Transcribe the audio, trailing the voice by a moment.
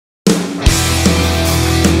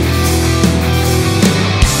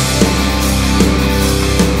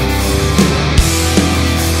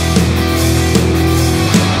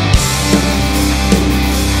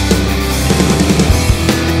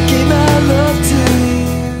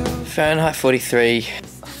Fahrenheit 43.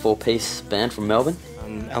 A four-piece band from Melbourne.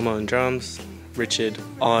 Elmo on drums, Richard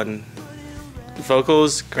on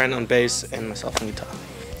vocals, Grant on bass, and myself on guitar.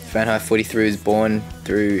 Fahrenheit 43 was born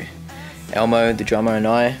through Elmo, the drummer, and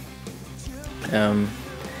I.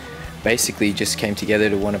 Basically just came together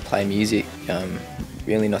to want to play music,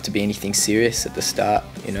 really not to be anything serious at the start,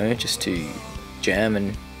 you know, just to jam,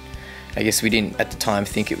 and I guess we didn't at the time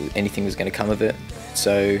think anything was going to come of it,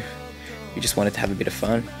 so we just wanted to have a bit of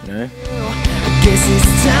fun, you know. I guess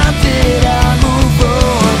it's time that I move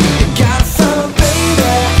on. Gotta find a baby.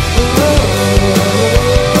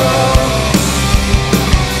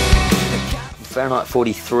 Fahrenheit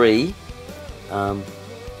 43,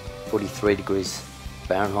 43 degrees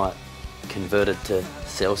Fahrenheit converted to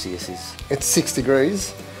Celsius is... It's 6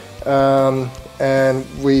 degrees, and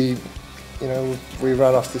we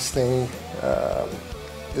run off this thing,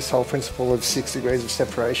 this whole principle of 6 degrees of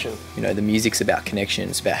separation. You know, the music's about connection.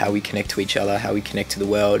 It's about how we connect to each other, how we connect to the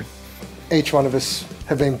world. Each one of us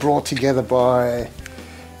have been brought together by,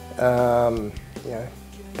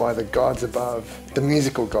 by the gods above, the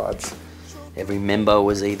musical gods. Every member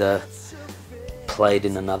was either played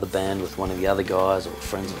in another band with one of the other guys or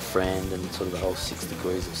friends of a friend, and sort of the whole 6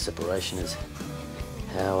 degrees of separation is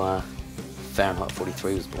how Fahrenheit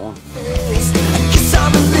 43 was born.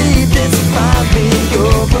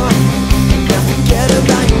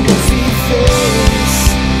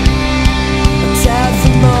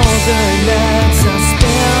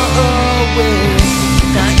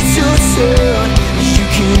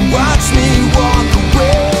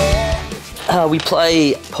 We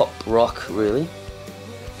play pop rock really,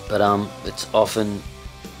 but it's often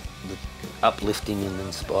uplifting and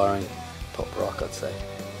inspiring pop rock, I'd say.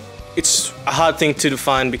 It's a hard thing to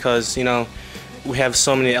define because, you know, we have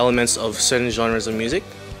so many elements of certain genres of music.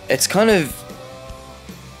 It's kind of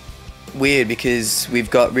weird because we've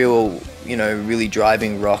got real, you know, really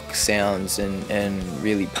driving rock sounds and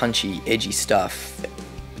really punchy, edgy stuff.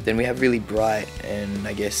 Then we have really bright and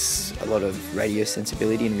I guess a lot of radio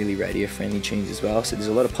sensibility and really radio friendly tunes as well. So there's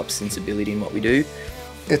a lot of pop sensibility in what we do.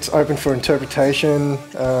 It's open for interpretation.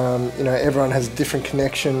 You know, everyone has a different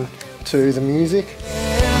connection to the music.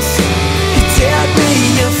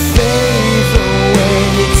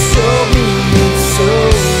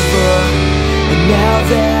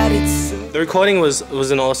 The recording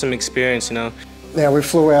was an awesome experience, you know. Now we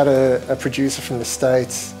flew out a producer from the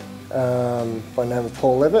States by name of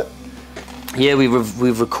Paul Levitt. Yeah,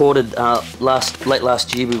 we've recorded late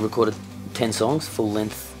last year. We recorded 10 songs, full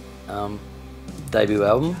length debut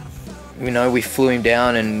album. You know, we flew him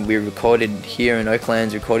down and we recorded here in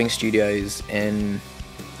Oakland's recording studios, and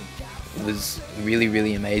it was a really,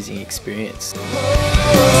 really amazing experience.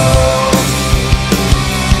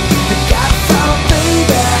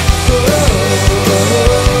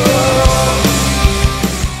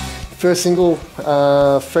 First single,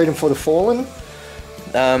 Freedom for the Fallen.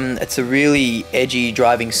 It's a really edgy,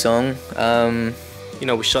 driving song. You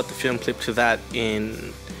know, we shot the film clip to that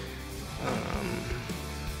in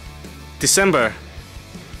December.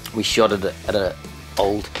 We shot it at an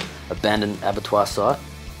old abandoned abattoir site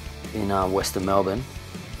in western Melbourne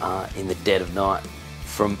in the dead of night,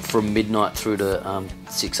 from midnight through to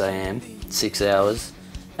 6 AM, 6 hours,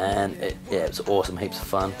 and it was awesome, heaps of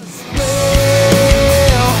fun.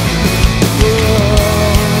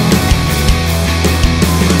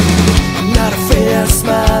 I'm not afraid of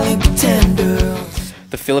smiling pretenders.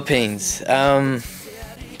 The Philippines.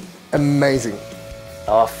 Amazing.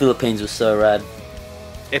 Oh, Philippines was so rad.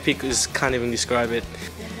 Epic can't even describe it.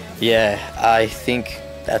 Yeah, I think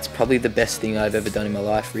that's probably the best thing I've ever done in my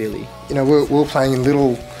life, really. You know, we were playing in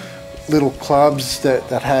little clubs that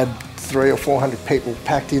had 300 or 400 people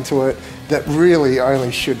packed into it that really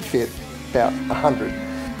only should fit about 100.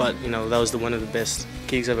 But, you know, that was one of the best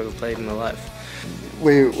gigs I've ever played in my life.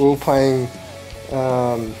 We were playing,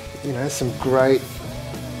 you know, some great,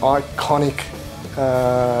 iconic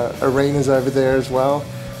arenas over there as well.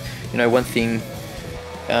 You know, one thing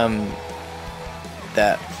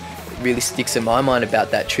that really sticks in my mind about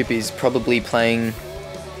that trip is probably playing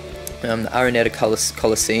the Araneta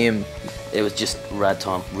Coliseum. It was just rad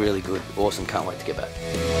time, really good, awesome, can't wait to get back.